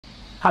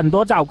很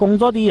多找工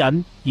作的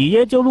人一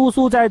夜就露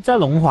宿在这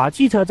龙华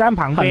汽车站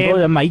旁边，很多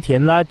人没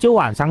钱了，就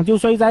晚上就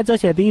睡在这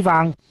些地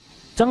方，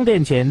挣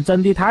点钱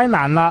真的太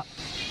难了。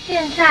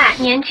现在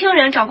年轻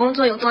人找工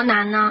作有多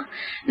难呢？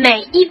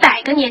每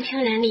100个年轻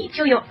人里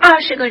就有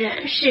20个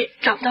人是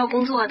找不到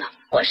工作的。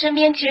我身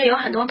边其实有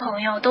很多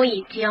朋友都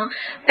已经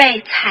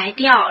被裁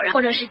掉，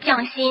或者是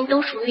降薪，都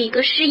属于一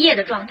个失业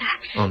的状态。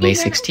On May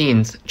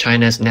 16th,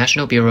 China's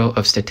National Bureau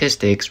of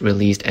Statistics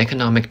released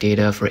economic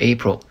data for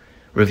April,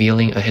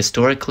 revealing a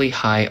historically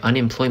high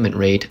unemployment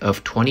rate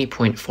of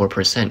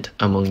 20.4%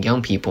 among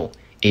young people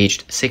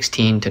aged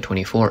 16 to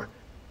 24.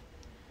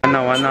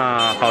 完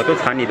了，好多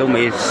厂里都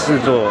没事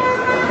做，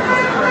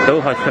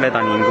都跑出来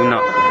打零工了，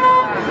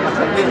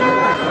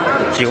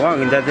几万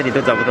人在这里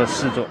都找不到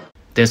事做。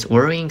This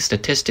worrying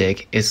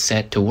statistic is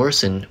set to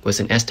worsen with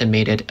an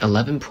estimated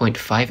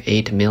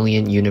 11.58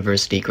 million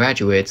university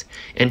graduates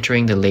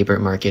entering the labor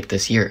market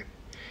this year,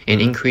 an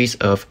increase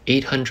of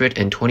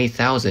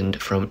 820,000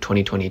 from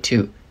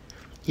 2022,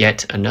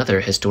 yet another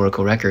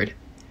historical record.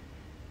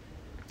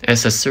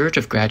 As a surge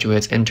of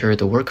graduates enter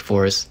the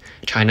workforce,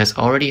 China's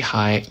already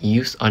high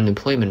youth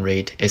unemployment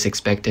rate is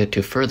expected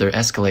to further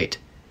escalate.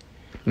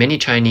 Many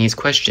Chinese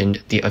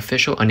questioned the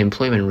official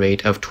unemployment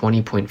rate of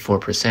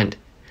 20.4%,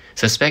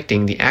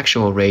 suspecting the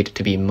actual rate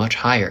to be much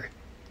higher.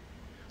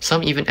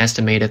 Some even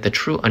estimated the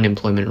true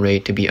unemployment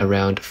rate to be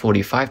around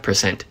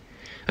 45%,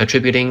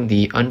 attributing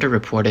the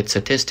underreported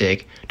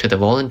statistic to the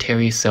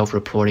voluntary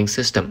self-reporting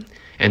system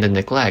and the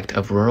neglect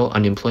of rural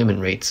unemployment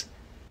rates.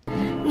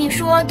 你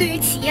说对于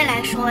企业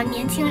来说，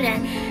年轻人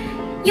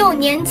又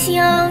年轻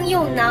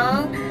又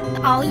能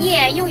熬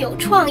夜，又有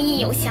创意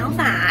有想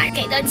法，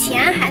给的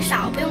钱还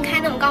少，不用开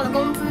那么高的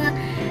工资。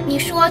你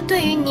说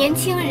对于年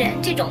轻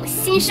人这种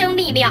新生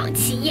力量，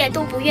企业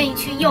都不愿意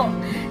去用。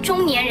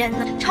中年人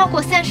呢，超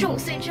过35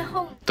岁之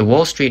后。The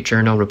Wall Street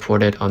Journal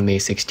reported on May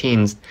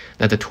 16th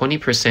that the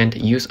 20%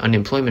 youth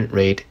unemployment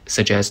rate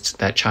suggests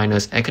that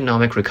China's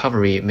economic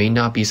recovery may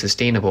not be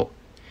sustainable,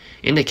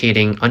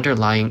 indicating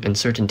underlying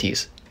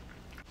uncertainties.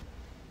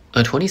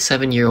 A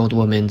 27-year-old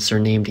woman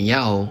surnamed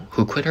Yao,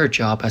 who quit her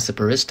job as a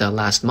barista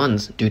last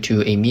month due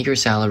to a meager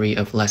salary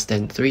of less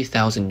than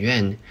 3,000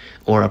 yuan,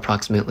 or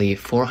approximately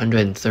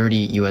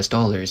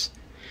 $430,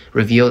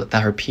 revealed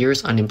that her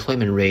peers'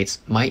 unemployment rates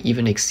might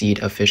even exceed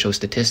official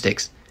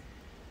statistics.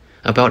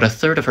 About a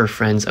third of her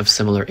friends of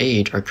similar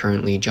age are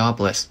currently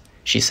jobless,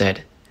 she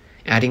said,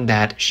 adding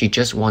that she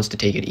just wants to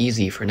take it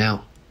easy for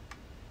now.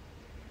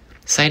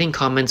 Citing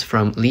comments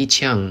from Li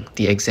Qiang,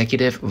 the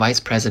executive vice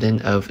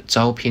president of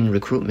Zhaopin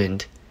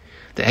Recruitment,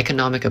 the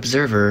Economic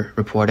Observer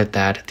reported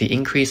that the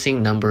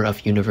increasing number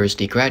of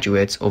university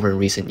graduates over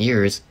recent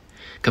years,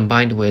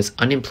 combined with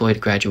unemployed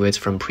graduates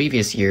from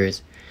previous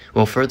years,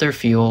 will further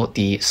fuel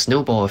the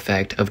snowball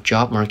effect of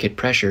job market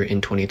pressure in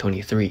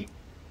 2023.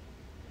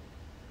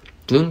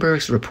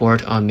 Bloomberg's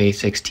report on May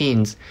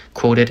 16th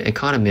quoted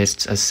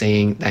economists as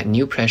saying that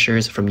new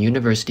pressures from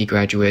university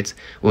graduates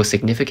will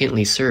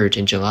significantly surge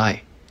in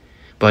July.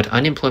 But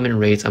unemployment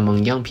rates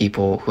among young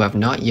people who have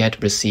not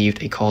yet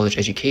received a college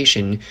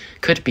education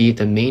could be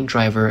the main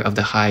driver of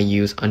the high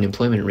youth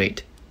unemployment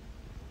rate.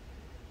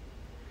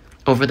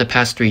 Over the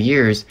past 3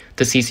 years,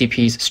 the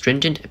CCP's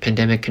stringent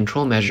pandemic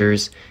control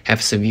measures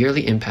have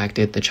severely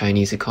impacted the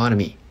Chinese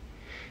economy.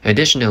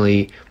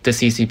 Additionally, the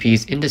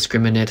CCP's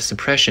indiscriminate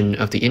suppression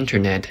of the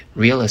internet,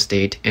 real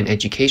estate, and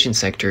education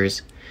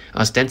sectors,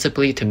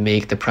 ostensibly to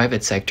make the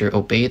private sector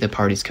obey the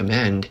party's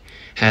command,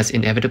 has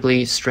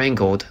inevitably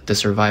strangled the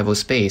survival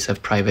space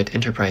of private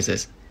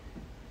enterprises.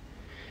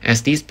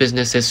 As these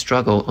businesses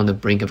struggle on the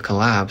brink of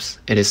collapse,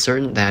 it is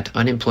certain that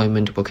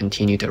unemployment will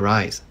continue to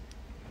rise.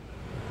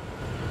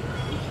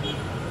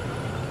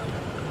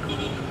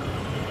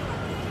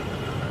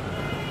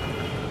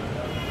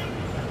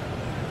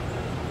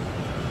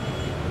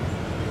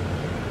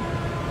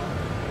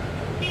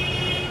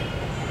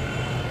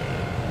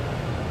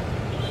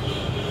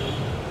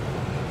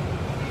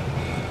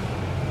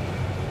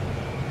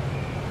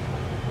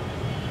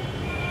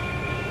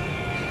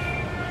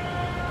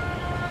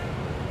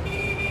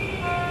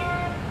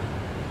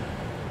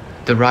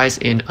 The rise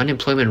in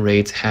unemployment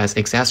rates has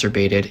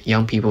exacerbated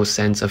young people's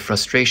sense of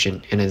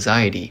frustration and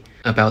anxiety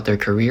about their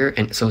career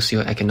and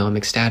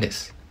socioeconomic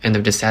status, and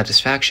their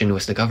dissatisfaction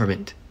with the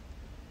government.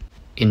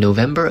 In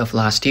November of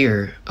last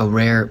year, a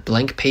rare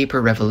blank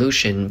paper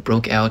revolution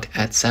broke out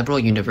at several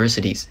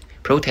universities,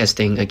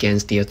 protesting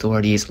against the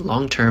authorities'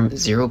 long-term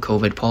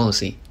zero-COVID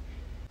policy.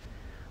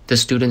 The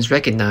students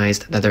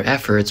recognized that their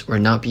efforts were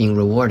not being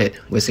rewarded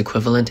with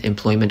equivalent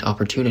employment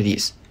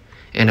opportunities,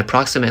 and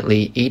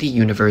approximately 80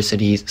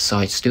 universities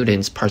saw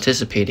students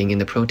participating in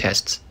the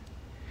protests.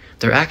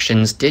 Their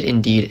actions did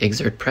indeed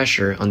exert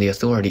pressure on the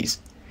authorities,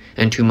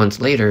 and 2 months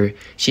later,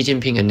 Xi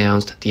Jinping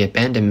announced the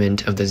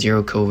abandonment of the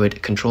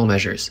zero-COVID control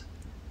measures.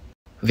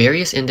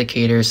 Various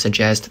indicators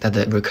suggest that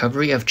the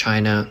recovery of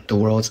China, the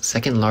world's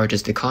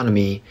second-largest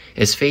economy,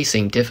 is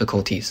facing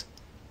difficulties.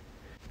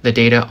 The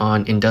data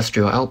on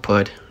industrial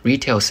output,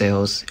 retail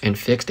sales, and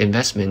fixed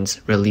investments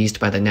released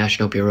by the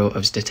National Bureau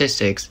of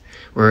Statistics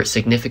were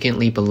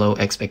significantly below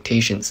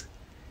expectations.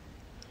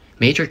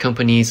 Major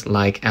companies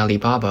like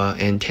Alibaba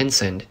and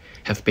Tencent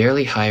have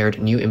barely hired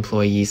new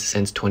employees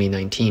since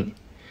 2019,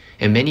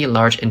 and many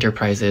large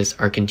enterprises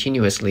are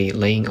continuously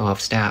laying off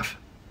staff.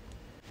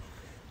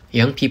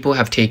 Young people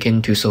have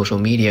taken to social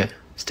media,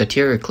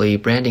 satirically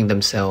branding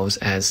themselves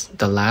as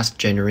the last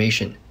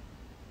generation.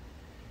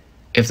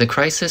 If the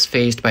crisis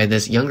faced by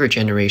this younger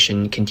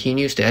generation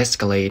continues to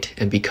escalate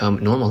and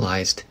become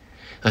normalized,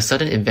 a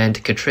sudden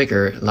event could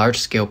trigger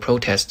large-scale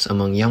protests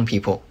among young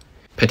people,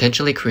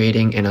 potentially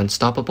creating an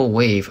unstoppable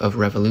wave of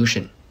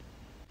revolution.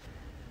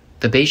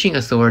 The Beijing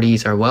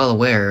authorities are well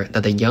aware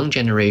that the young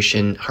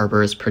generation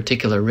harbors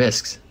particular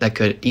risks that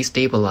could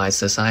destabilize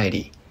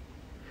society.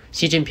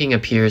 Xi Jinping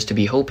appears to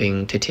be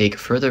hoping to take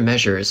further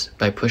measures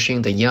by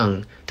pushing the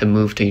young to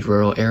move to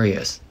rural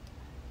areas.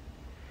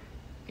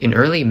 In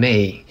early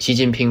May, Xi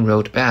Jinping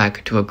wrote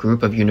back to a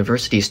group of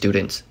university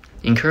students,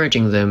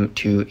 encouraging them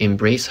to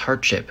embrace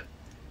hardship.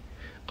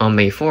 On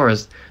May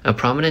 4th, a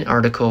prominent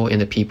article in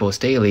the People's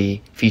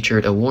Daily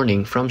featured a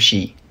warning from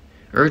Xi,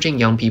 urging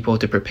young people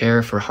to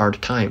prepare for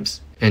hard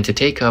times and to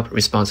take up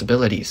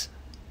responsibilities.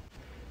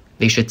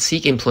 They should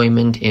seek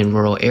employment in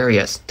rural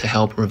areas to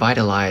help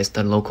revitalize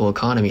the local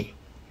economy.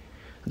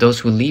 Those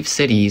who leave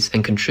cities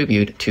and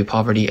contribute to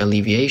poverty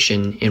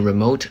alleviation in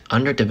remote,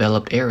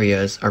 underdeveloped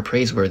areas are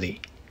praiseworthy.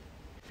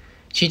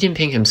 Xi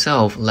Jinping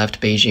himself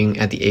left Beijing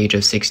at the age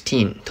of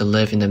 16 to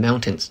live in the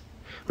mountains,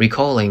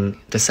 recalling,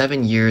 "The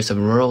 7 years of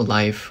rural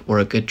life were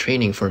a good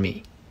training for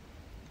me."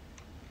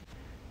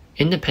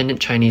 Independent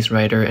Chinese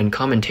writer and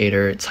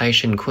commentator Cai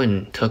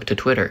Shen-kun took to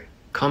Twitter,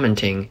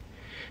 commenting,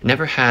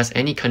 "Never has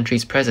any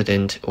country's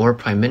president or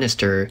prime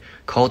minister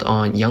called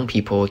on young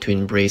people to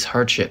embrace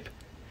hardship.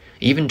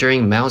 Even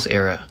during Mao's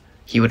era,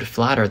 he would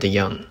flatter the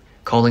young,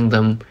 calling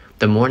them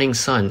the morning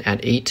sun at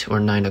 8 or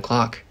 9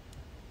 o'clock.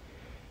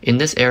 In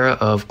this era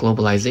of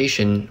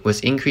globalization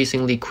with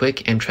increasingly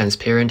quick and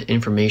transparent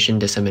information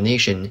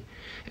dissemination,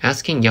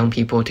 asking young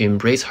people to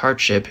embrace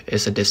hardship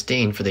is a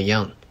disdain for the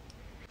young.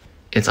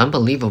 It's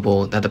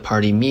unbelievable that the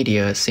party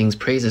media sings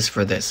praises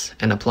for this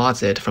and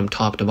applauds it from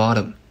top to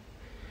bottom.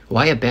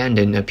 Why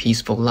abandon a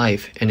peaceful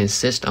life and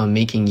insist on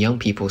making young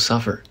people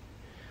suffer?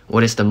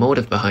 What is the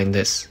motive behind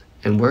this,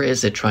 and where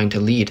is it trying to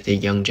lead the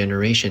young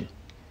generation?"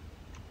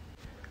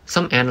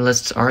 Some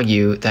analysts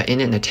argue that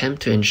in an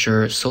attempt to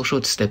ensure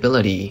social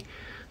stability,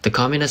 the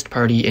Communist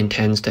Party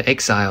intends to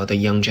exile the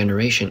young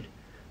generation,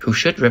 who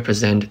should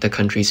represent the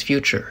country's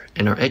future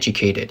and are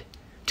educated,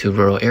 to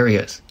rural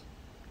areas.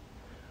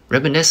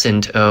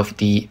 Reminiscent of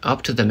the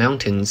Up to the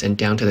Mountains and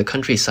Down to the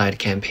Countryside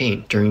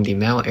campaign during the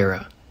Mao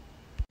era.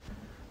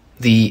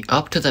 The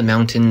Up to the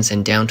Mountains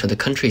and Down to the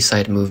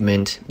Countryside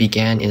movement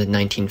began in the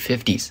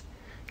 1950s,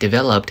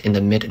 developed in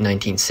the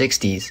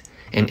mid-1960s,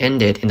 and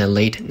ended in the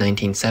late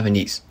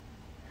 1970s.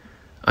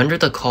 Under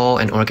the call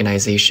and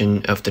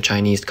organization of the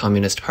Chinese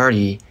Communist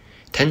Party,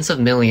 tens of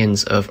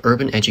millions of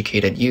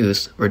urban-educated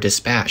youth were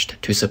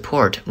dispatched to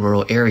support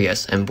rural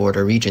areas and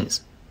border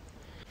regions.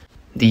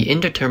 The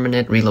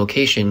indeterminate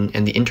relocation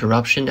and the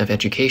interruption of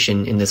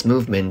education in this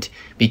movement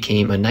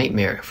became a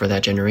nightmare for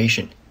that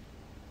generation.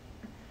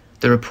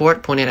 The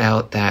report pointed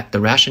out that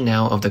the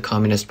rationale of the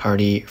Communist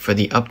Party for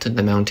the Up to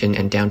the Mountain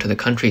and Down to the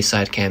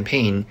Countryside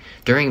campaign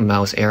during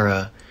Mao's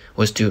era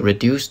was to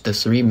reduce the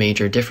three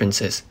major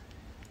differences.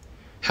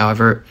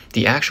 However,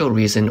 the actual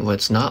reason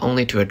was not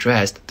only to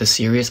address the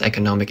serious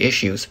economic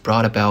issues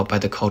brought about by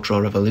the Cultural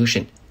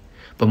Revolution,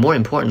 but more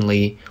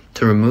importantly,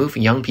 to remove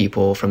young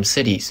people from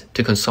cities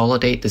to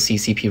consolidate the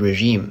CCP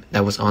regime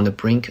that was on the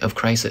brink of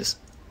crisis.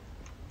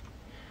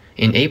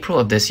 In April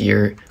of this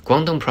year,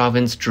 Guangdong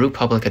province drew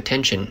public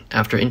attention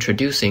after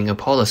introducing a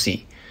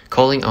policy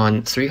calling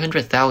on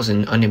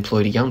 300,000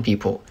 unemployed young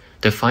people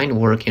to find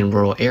work in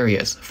rural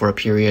areas for a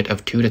period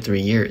of 2 to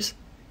 3 years.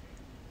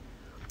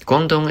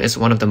 Guangdong is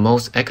one of the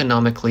most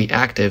economically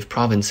active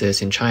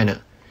provinces in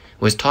China,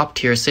 with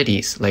top-tier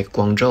cities like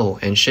Guangzhou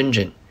and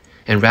Shenzhen,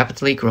 and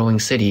rapidly growing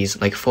cities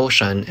like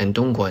Foshan and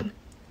Dongguan.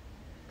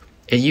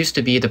 It used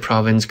to be the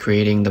province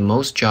creating the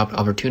most job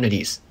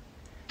opportunities.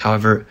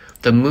 However,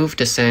 the move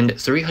to send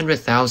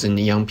 300,000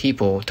 young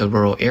people to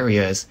rural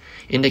areas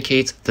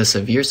indicates the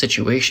severe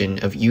situation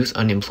of youth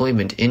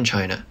unemployment in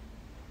China.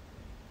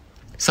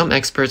 Some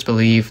experts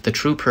believe the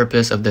true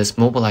purpose of this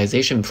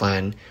mobilization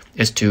plan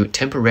is to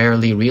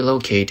temporarily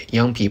relocate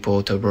young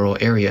people to rural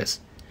areas,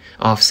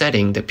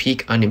 offsetting the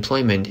peak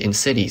unemployment in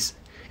cities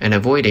and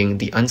avoiding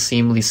the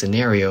unseemly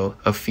scenario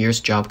of fierce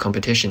job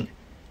competition.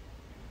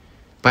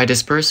 By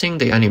dispersing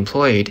the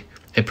unemployed,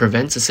 it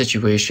prevents a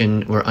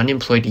situation where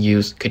unemployed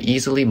youth could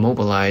easily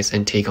mobilize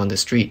and take on the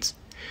streets,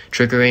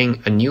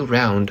 triggering a new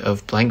round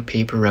of blank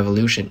paper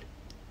revolution.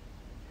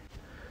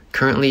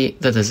 Currently,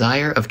 the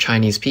desire of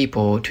Chinese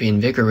people to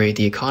invigorate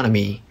the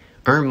economy,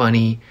 earn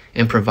money,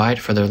 and provide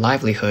for their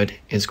livelihood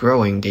is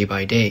growing day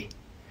by day.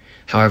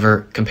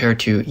 However, compared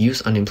to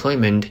youth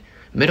unemployment,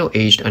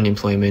 middle-aged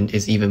unemployment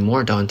is even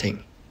more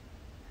daunting.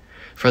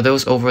 For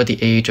those over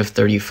the age of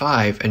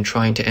 35 and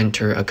trying to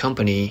enter a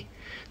company,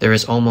 there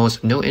is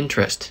almost no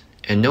interest,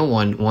 and no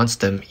one wants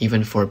them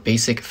even for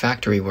basic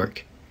factory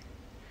work.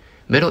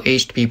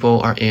 Middle-aged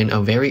people are in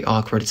a very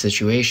awkward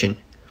situation.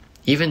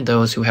 Even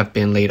those who have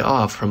been laid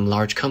off from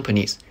large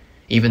companies,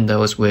 even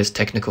those with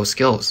technical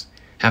skills,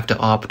 have to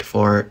opt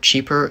for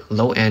cheaper,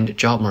 low-end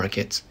job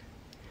markets.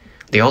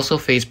 They also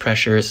face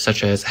pressures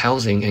such as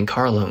housing and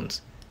car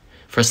loans.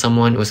 For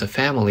someone with a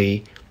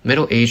family,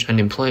 middle-age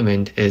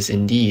unemployment is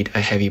indeed a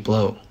heavy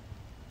blow.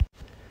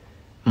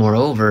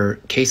 Moreover,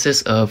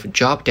 cases of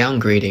job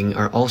downgrading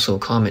are also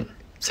common,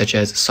 such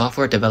as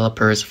software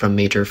developers from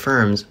major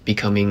firms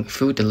becoming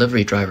food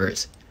delivery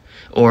drivers,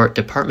 or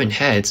department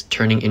heads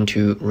turning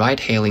into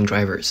ride-hailing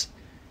drivers.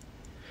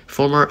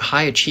 Former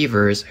high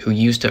achievers who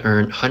used to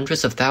earn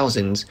hundreds of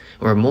thousands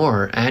or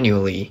more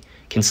annually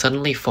can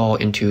suddenly fall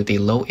into the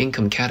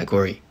low-income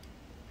category.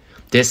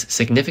 This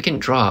significant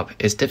drop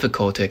is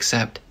difficult to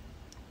accept.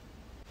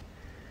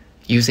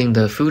 Using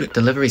the food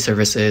delivery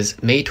services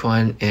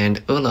Meituan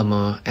and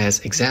Ele.me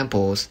as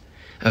examples,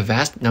 a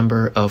vast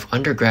number of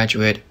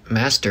undergraduate,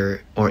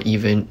 master, or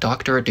even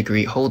doctorate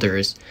degree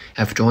holders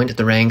have joined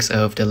the ranks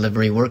of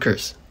delivery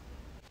workers.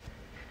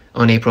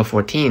 On April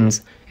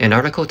 14th, an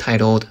article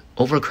titled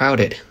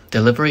 "Overcrowded,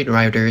 Delivery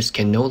Riders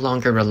Can No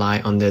Longer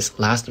Rely on This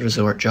Last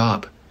Resort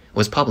Job"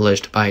 was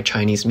published by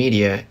Chinese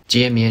media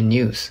Jiemian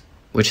News,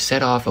 which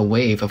set off a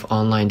wave of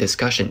online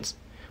discussions,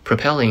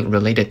 propelling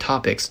related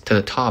topics to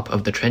the top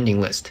of the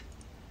trending list.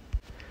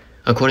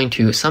 According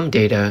to some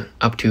data,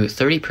 up to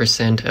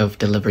 30% of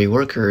delivery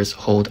workers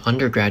hold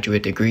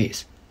undergraduate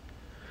degrees.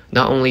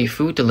 Not only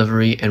food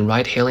delivery and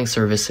ride-hailing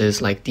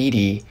services like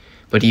Didi,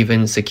 but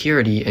even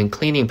security and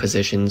cleaning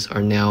positions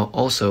are now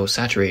also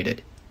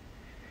saturated.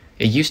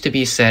 It used to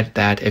be said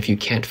that if you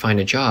can't find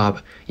a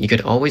job, you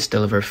could always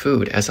deliver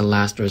food as a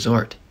last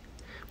resort,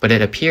 but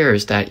it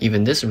appears that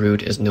even this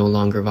route is no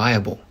longer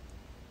viable.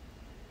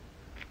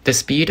 The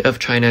speed of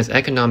China's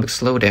economic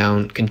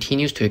slowdown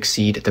continues to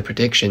exceed the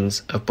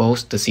predictions of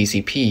both the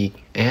CCP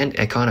and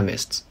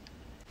economists.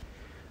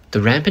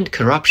 The rampant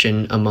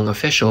corruption among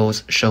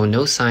officials shows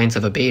no signs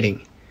of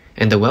abating,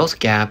 and the wealth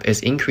gap is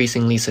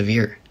increasingly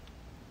severe.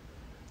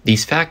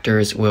 These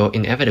factors will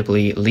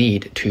inevitably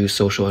lead to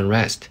social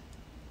unrest.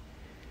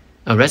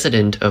 A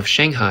resident of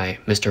Shanghai,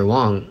 Mr.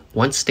 Wang,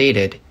 once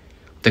stated,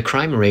 "The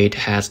crime rate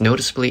has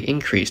noticeably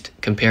increased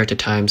compared to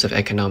times of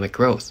economic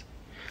growth,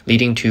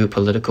 leading to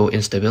political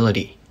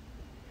instability.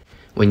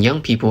 When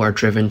young people are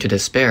driven to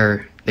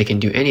despair, they can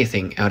do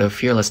anything out of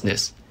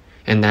fearlessness,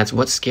 and that's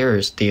what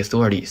scares the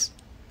authorities.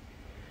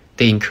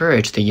 They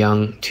encourage the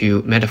young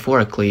to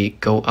metaphorically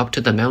go up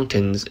to the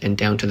mountains and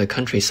down to the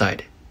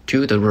countryside,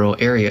 to the rural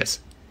areas,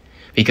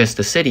 because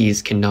the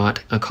cities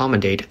cannot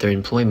accommodate their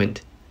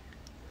employment.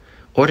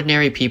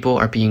 Ordinary people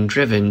are being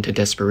driven to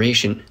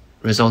desperation,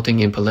 resulting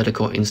in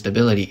political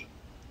instability."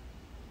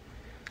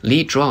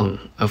 Li Zhuang,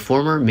 a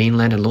former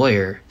mainland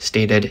lawyer,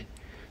 stated,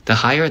 "The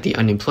higher the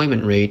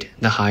unemployment rate,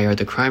 the higher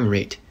the crime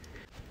rate.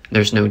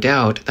 There's no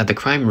doubt that the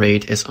crime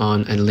rate is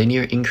on a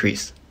linear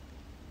increase."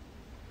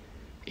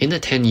 In the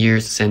 10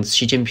 years since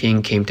Xi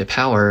Jinping came to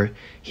power,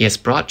 he has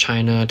brought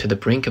China to the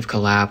brink of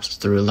collapse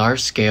through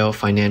large-scale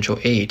financial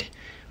aid,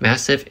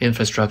 massive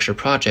infrastructure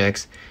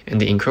projects, and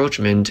the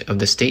encroachment of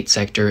the state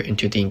sector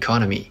into the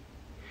economy,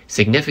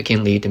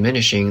 significantly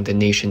diminishing the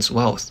nation's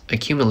wealth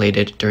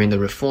accumulated during the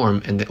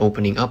reform and the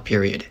opening up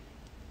period.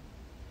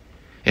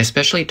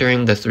 Especially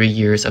during the 3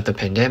 years of the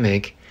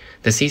pandemic,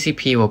 the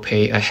CCP will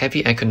pay a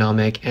heavy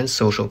economic and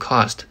social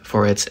cost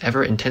for its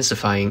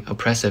ever-intensifying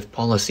oppressive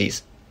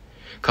policies,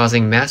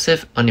 causing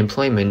massive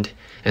unemployment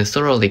and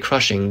thoroughly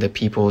crushing the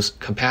people's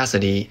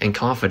capacity and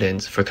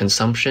confidence for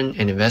consumption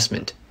and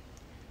investment.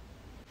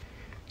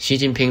 Xi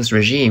Jinping's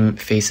regime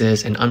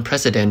faces an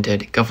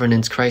unprecedented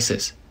governance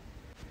crisis.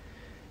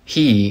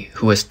 He,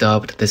 who was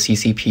dubbed the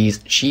CCP's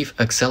chief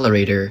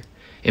accelerator,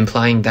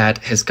 implying that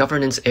his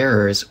governance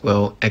errors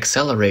will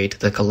accelerate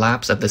the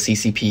collapse of the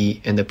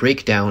CCP and the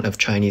breakdown of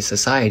Chinese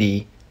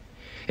society,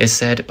 is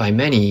said by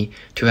many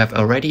to have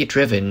already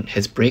driven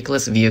his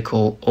brakeless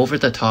vehicle over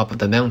the top of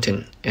the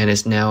mountain and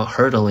is now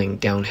hurtling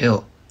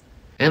downhill,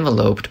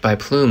 enveloped by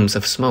plumes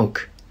of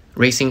smoke,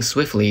 racing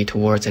swiftly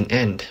towards an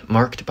end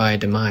marked by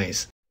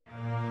demise.